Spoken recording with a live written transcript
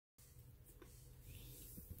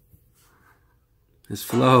This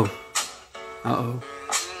flow. Uh-oh.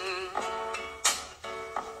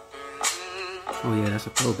 Oh yeah, that's a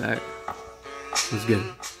throwback. Let's get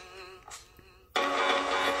it.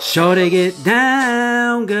 Shorty get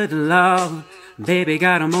down, good lord. Baby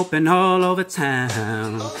got 'em open all over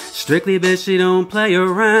town. Strictly bitch, she don't play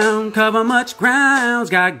around. Cover much grounds,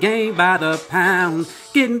 got game by the pound.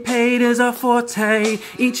 Getting paid is a forte,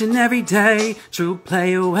 each and every day. True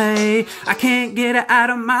play away, I can't get it out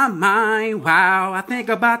of my mind. Wow, I think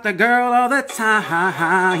about the girl all the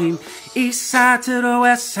time. East side to the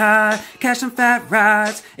west side, cashing fat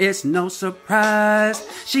rides, it's no surprise.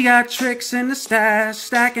 She got tricks in the stash,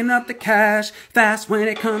 stacking up the cash, fast when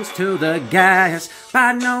it comes to the gas.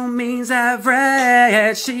 By no means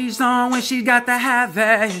average, she's on when she got to have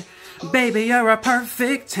it. Baby, you're a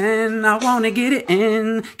perfect 10, I wanna get it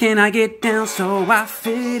in. Can I get down so I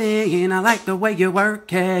fit in? I like the way you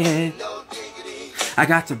work it. I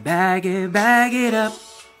got to bag it up.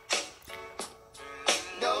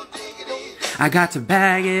 I got to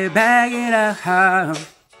bag it up.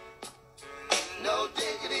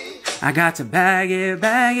 I got to bag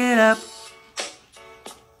it up.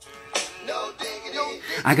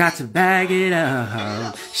 I got to bag it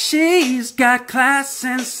up. She's got class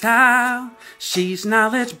and style. She's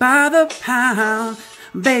knowledge by the pound.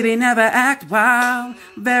 Baby, never act wild.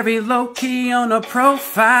 Very low-key on a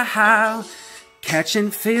profile. Catching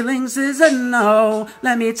feelings is a no.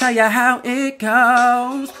 Let me tell you how it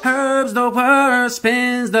goes. Herbs the word,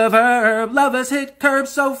 spins the verb. Lovers hit curb,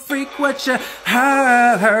 so freak what you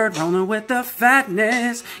heard. Rolling with the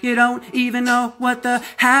fatness, you don't even know what the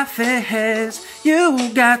half is. You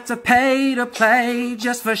got to pay to play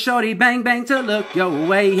just for shorty bang bang to look your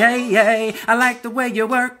way. Hey, hey. I like the way you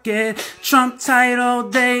work it. Trump tight all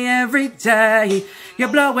day, every day. You're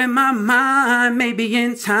blowing my mind, maybe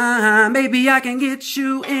in time. Maybe I can get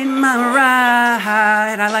you in my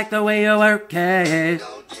ride. I like the way you work it.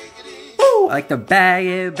 Ooh, I like to bag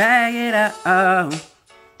it up.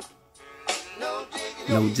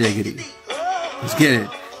 No diggity. Let's get it.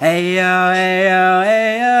 Hey yo, hey yo,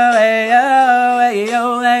 hey yo, hey yo, hey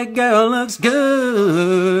yo, that girl looks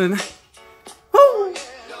good. Woo!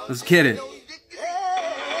 Let's get it.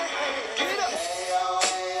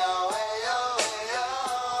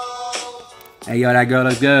 Hey yo, that girl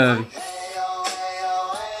looks good.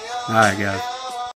 Alright guys.